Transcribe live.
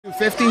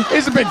250?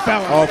 He's a big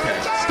fella. Okay.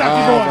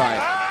 Stocky boy. All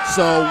right.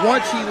 So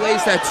once he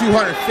lays that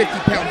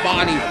 250-pound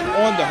body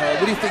onto her,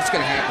 what do you think's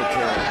going to happen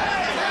to her?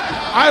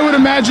 I would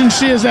imagine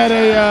she is at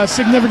a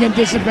significant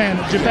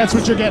disadvantage, if that's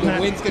what you're getting at.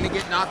 The wind's going to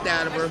get knocked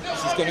out of her.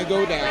 She's going to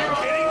go down,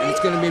 and it's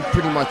going to be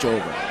pretty much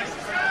over.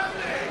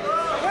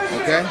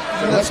 Okay?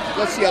 So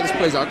let's see how this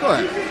plays out. Go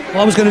ahead.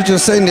 Well, I was going to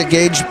just say, Nick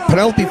Gage,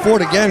 Penelope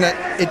Ford, again,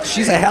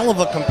 she's a hell of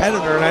a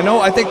competitor, and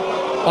I think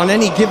on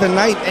any given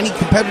night, any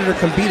competitor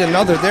can beat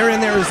another. They're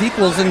in there as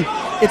equals, and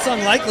it's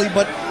unlikely,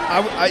 but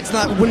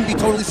wouldn't be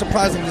totally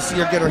surprising to see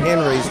her get her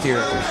hand raised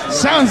here.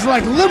 Sounds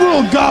like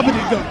liberal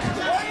gobbledygook.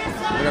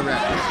 Whatever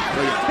that is.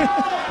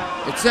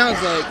 It sounds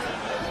like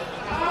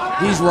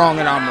he's wrong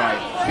and I'm right.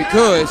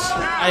 Because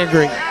I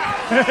agree.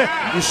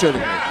 You should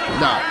agree.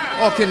 No.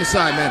 All kidding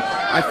aside, man,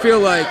 I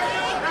feel like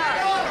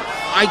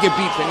I could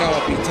beat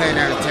Penelope 10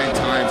 out of 10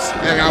 times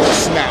and I would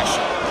smash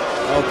her.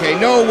 Okay,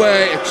 no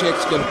way a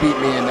chick's gonna beat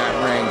me in that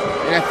ring.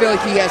 And I feel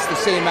like he has the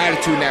same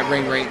attitude in that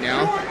ring right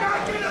now.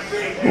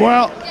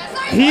 Well,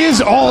 he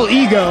is all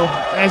ego,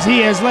 as he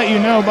has let you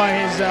know by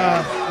his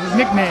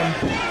nickname.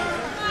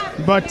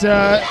 But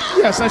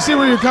yes, I see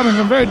where you're coming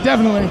from. Very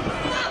definitely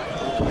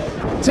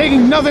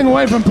taking nothing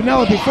away from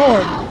Penelope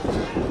Ford.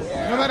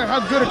 No matter how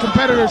good a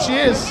competitor she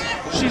is,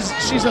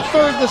 she's a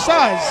third the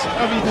size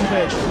of Ethan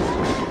Page.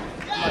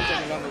 I'm not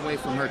taking nothing away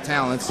from her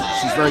talents.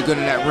 She's very good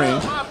in that ring.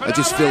 I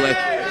just feel like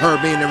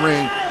her being in the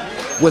ring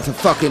with a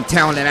fucking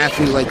talented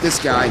athlete like this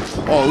guy,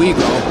 all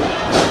ego,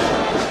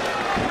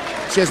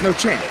 she has no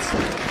chance.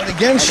 But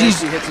again, she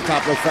hits the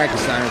top rope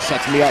Frankenstein and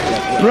shuts me up.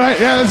 Right,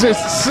 yeah,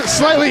 that's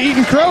slightly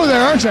eating crow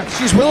there, aren't you?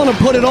 She's willing to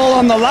put it all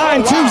on the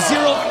line, too.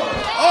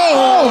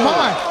 Oh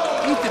my!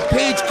 Ethan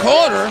Page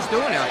caught her. What's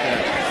doing out there?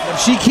 If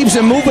she keeps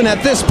it moving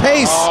at this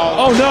pace.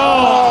 Oh no!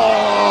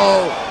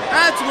 Oh,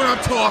 that's what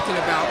I'm talking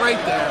about right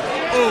there.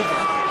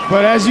 Over.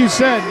 But as you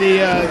said,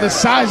 the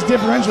size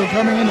differential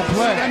coming into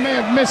play. I may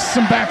have missed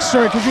some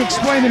backstory. Could you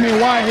explain to me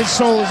why his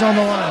soul is on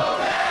the line?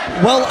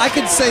 Well, I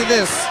could say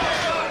this.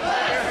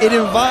 It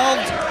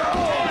involved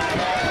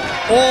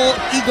all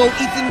ego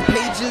Ethan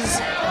Page's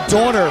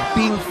daughter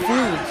being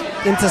fooled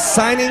into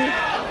signing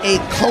a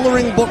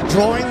coloring book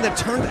drawing that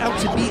turned out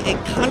to be a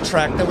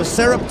contract that was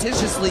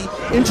surreptitiously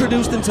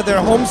introduced into their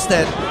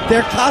homestead,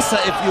 their casa,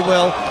 if you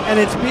will, and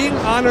it's being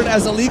honored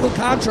as a legal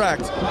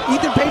contract.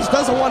 Ethan Page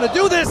doesn't want to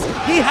do this.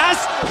 He has.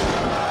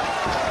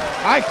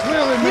 I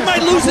clearly missed. He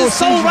might lose his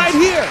soul right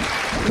here.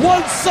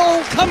 One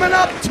soul coming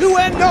up, two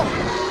and no.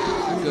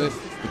 Good.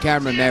 The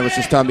cameraman was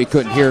just telling me he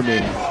couldn't hear me.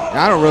 And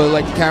I don't really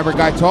like the camera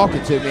guy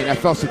talking to me, and I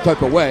felt some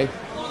type of way,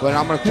 but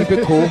I'm going to keep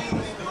it cool.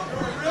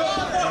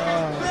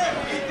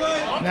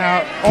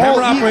 Now,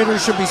 camera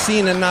operators should be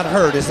seen and not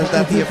heard. Isn't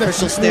that the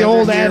official standard? The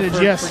old adage,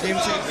 yes. For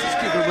just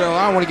keep it real.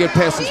 I don't want to get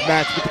past this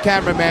match, but the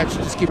cameraman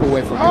should just keep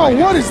away from me. Oh,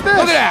 what is this?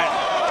 Look at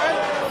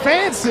that.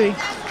 Fancy.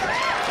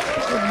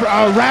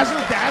 Razzle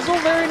dazzle,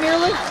 very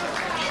nearly.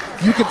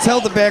 You can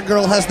tell the bad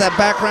girl has that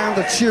background,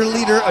 a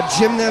cheerleader, a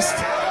gymnast.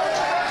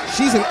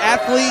 She's an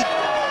athlete.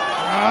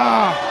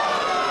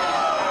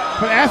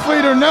 But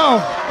athlete or no,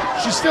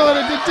 she's still at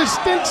a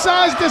distinct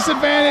size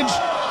disadvantage.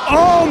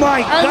 Oh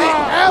my God! And the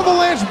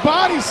avalanche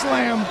body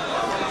slam.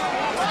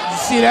 Did you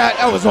see that?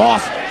 That was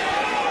awesome.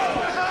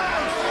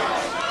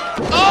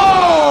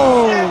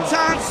 Oh!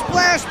 Anton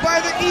splash by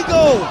the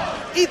ego.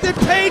 Ethan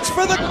Page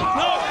for the.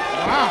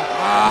 Wow.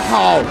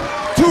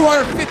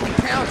 250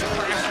 pounds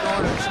crashed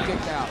on her. She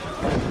kicked out.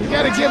 You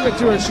gotta give it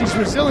to her. She's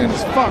resilient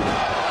as fuck.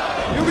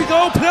 Here we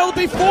go.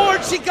 Penelope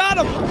Ford. She got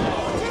him.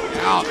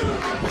 Out.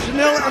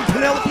 Janela and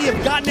Penelope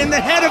have gotten in the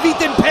head of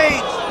Ethan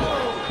Page,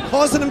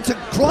 causing him to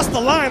cross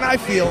the line, I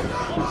feel.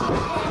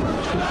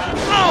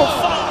 Oh,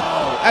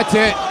 fuck. That's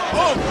it.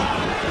 Oh.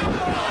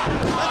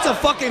 That's a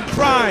fucking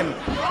crime.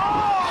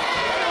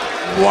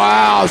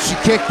 Wow, she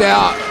kicked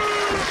out.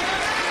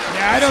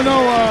 Yeah, I don't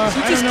know. She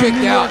just kicked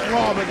New out. York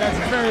law, but that's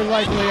very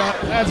likely.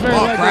 That's very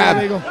likely grab.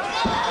 illegal.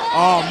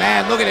 Oh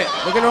man, look at it.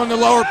 Look at her on the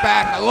lower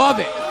back. I love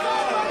it.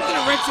 Look at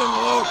the wrench on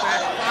the lower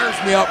back. It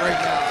fires me up right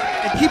now.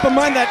 And keep in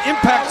mind that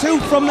impact too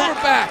from that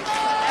back.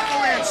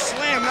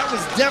 Slam, that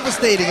was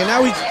devastating. And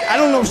now I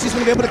don't know if she's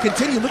going to be able to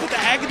continue. Look at the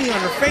agony on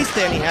her face,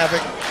 Danny Havoc.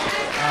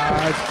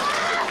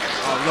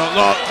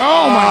 Look.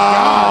 Oh my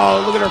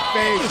God. Look at her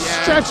face.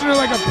 Yeah. Stretching her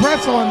like a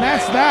pretzel, and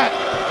that's that.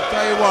 I'll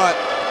tell you what.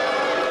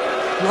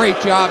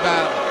 Great job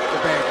out of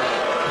the band.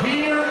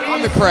 I'm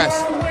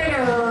impressed.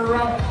 Winner,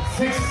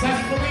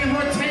 successfully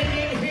retaining